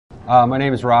My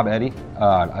name is Rob Eddy.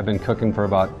 I've been cooking for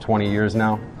about 20 years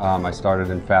now. I started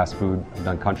in fast food. I've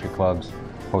done country clubs,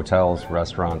 hotels,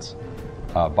 restaurants,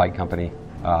 bike company,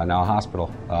 now a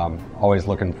hospital. Always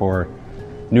looking for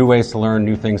new ways to learn,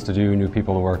 new things to do, new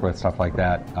people to work with, stuff like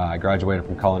that. I graduated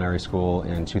from culinary school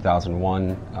in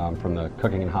 2001 from the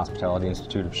Cooking and Hospitality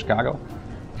Institute of Chicago,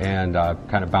 and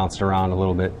kind of bounced around a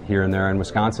little bit here and there in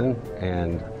Wisconsin,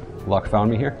 and luck found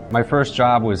me here. My first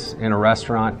job was in a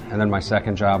restaurant, and then my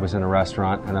second job was in a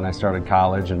restaurant, and then I started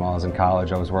college, and while I was in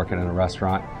college I was working in a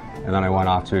restaurant, and then I went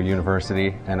off to a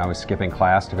university and I was skipping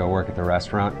class to go work at the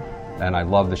restaurant, and I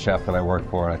loved the chef that I worked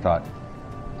for. I thought,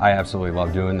 I absolutely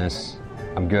love doing this.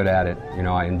 I'm good at it, you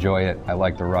know, I enjoy it, I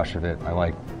like the rush of it, I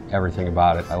like everything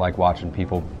about it, I like watching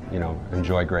people, you know,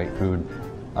 enjoy great food.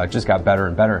 It just got better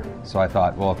and better, so I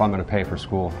thought, well, if I'm going to pay for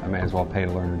school, I may as well pay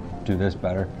to learn to do this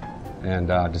better, and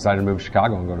decided to move to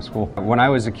Chicago and go to school. When I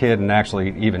was a kid, and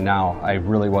actually even now, I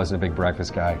really wasn't a big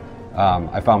breakfast guy.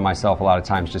 I found myself a lot of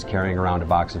times just carrying around a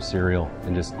box of cereal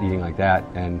and just eating like that,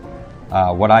 and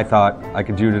what I thought I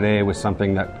could do today was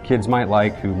something that kids might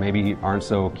like who maybe aren't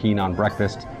so keen on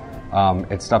breakfast.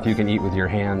 It's stuff you can eat with your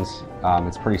hands.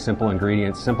 It's pretty simple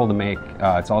ingredients, simple to make.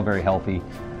 It's all very healthy,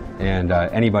 and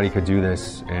anybody could do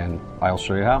this, and I'll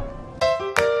show you how.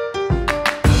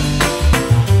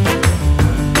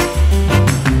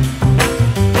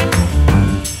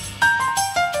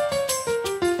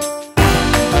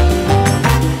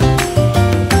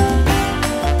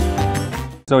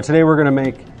 So today we're going to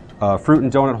make fruit and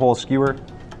donut hole skewer,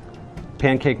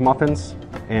 pancake muffins,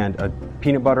 and a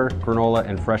peanut butter, granola,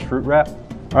 and fresh fruit wrap. All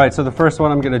right, so the first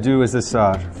one I'm going to do is this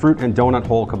fruit and donut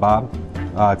hole kebab.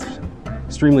 It's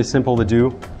extremely simple to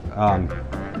do. I'm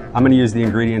going to use the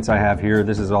ingredients I have here.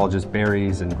 This is all just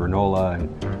berries and granola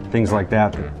and things like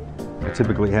that that I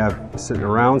typically have sitting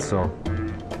around. So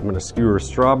I'm going to skewer a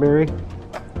strawberry,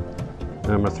 and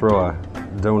I'm going to throw a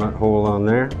donut hole on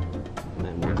there. And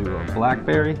then we'll do a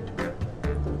blackberry.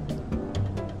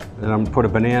 And I'm going to put a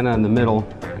banana in the middle.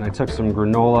 And I took some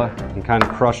granola and kind of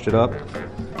crushed it up. So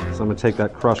I'm going to take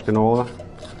that crushed granola,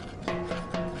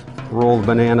 roll the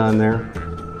banana in there,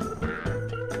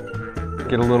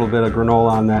 get a little bit of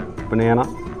granola on that banana,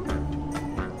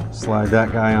 slide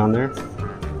that guy on there,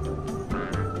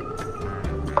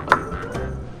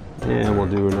 and we'll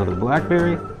do another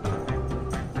blackberry.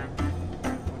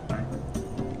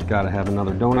 Got to have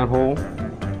another donut hole,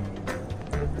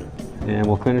 and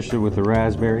we'll finish it with the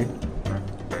raspberry.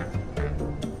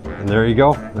 And there you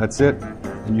go, that's it.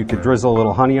 And you could drizzle a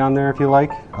little honey on there if you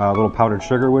like. A little powdered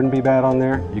sugar wouldn't be bad on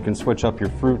there. You can switch up your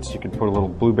fruits. You could put a little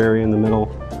blueberry in the middle.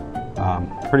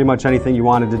 Pretty much anything you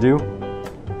wanted to do.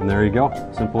 And there you go,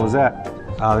 simple as that.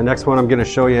 The next one I'm going to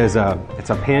show you is it's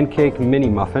a pancake mini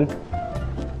muffin.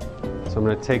 So I'm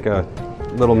going to take a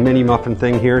little mini muffin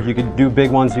thing here. You could do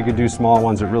big ones, you could do small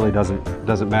ones. It really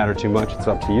doesn't matter too much. It's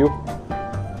up to you.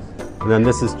 And then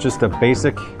this is just a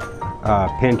basic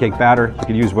pancake batter. You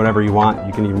can use whatever you want.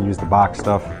 You can even use the box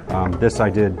stuff. This I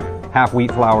did half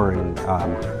wheat flour and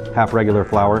half regular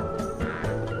flour.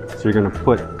 So you're going to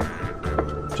put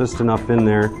just enough in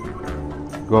there,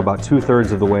 go about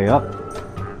 2/3 of the way up.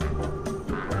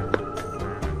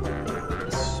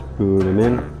 Spoon them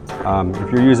in.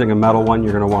 If you're using a metal one,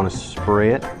 you're going to want to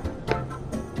spray it.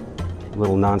 A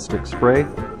little nonstick spray.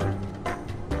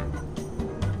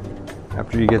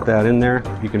 After you get that in there,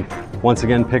 you can once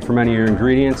again pick from any of your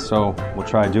ingredients. So we'll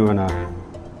try doing a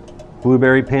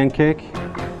blueberry pancake.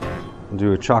 We'll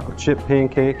do a chocolate chip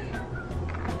pancake.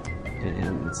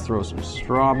 And let's throw some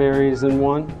strawberries in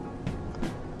one.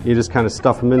 You just kind of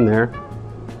stuff them in there.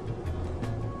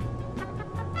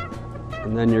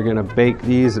 And then you're going to bake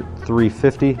these at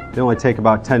 350. They only take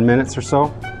about 10 minutes or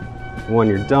so. And when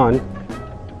you're done,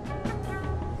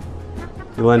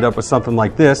 you'll end up with something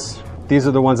like this. These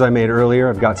are the ones I made earlier.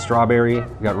 I've got strawberry,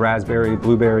 I've got raspberry,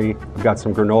 blueberry, I've got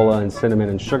some granola and cinnamon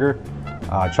and sugar,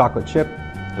 chocolate chip,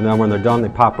 and then when they're done, they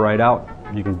pop right out.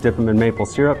 You can dip them in maple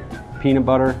syrup, peanut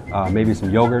butter, maybe some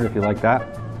yogurt if you like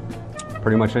that.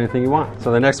 Pretty much anything you want.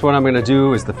 So the next one I'm going to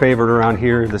do is the favorite around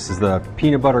here. This is the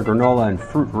peanut butter, granola, and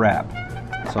fruit wrap.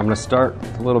 So I'm going to start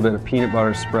with a little bit of peanut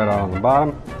butter spread out on the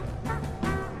bottom.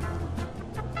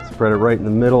 Spread it right in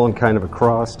the middle and kind of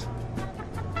across.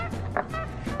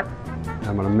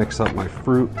 I'm going to mix up my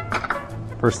fruit.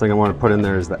 First thing I want to put in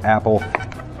there is the apple. So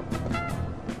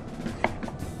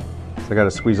I got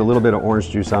to squeeze a little bit of orange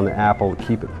juice on the apple to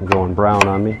keep it from going brown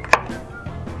on me.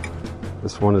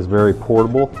 This one is very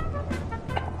portable.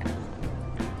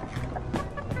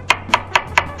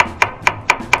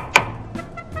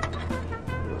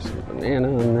 Some banana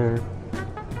in there.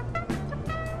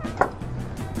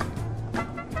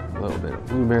 A little bit of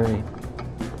blueberry. blueberry,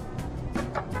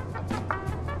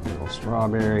 a little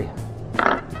strawberry.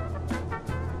 I'm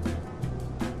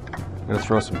gonna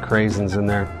throw some craisins in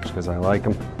there just because I like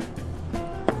them.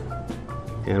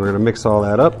 And we're gonna mix all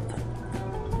that up.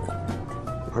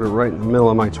 Put it right in the middle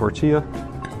of my tortilla.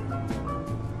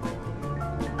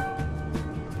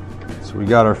 So we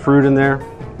got our fruit in there.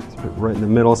 Let's put it right in the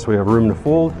middle so we have room to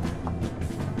fold.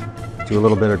 Do a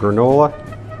little bit of granola.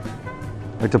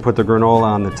 I like to put the granola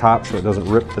on the top so it doesn't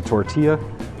rip the tortilla.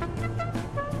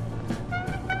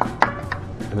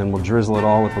 And then we'll drizzle it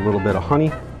all with a little bit of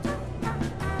honey.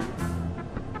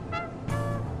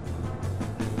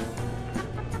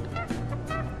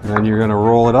 And then you're going to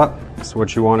roll it up. So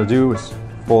what you want to do is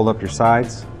fold up your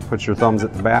sides, put your thumbs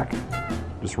at the back,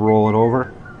 just roll it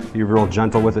over. Be real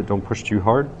gentle with it, don't push too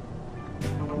hard.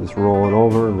 Just roll it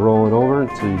over and roll it over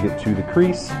until you get to the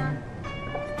crease.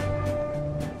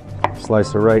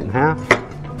 Slice it right in half.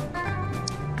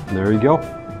 And there you go.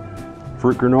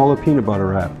 Fruit granola peanut butter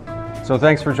wrap. So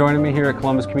thanks for joining me here at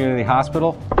Columbus Community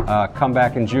Hospital. Come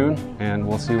back in June and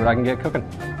we'll see what I can get cooking.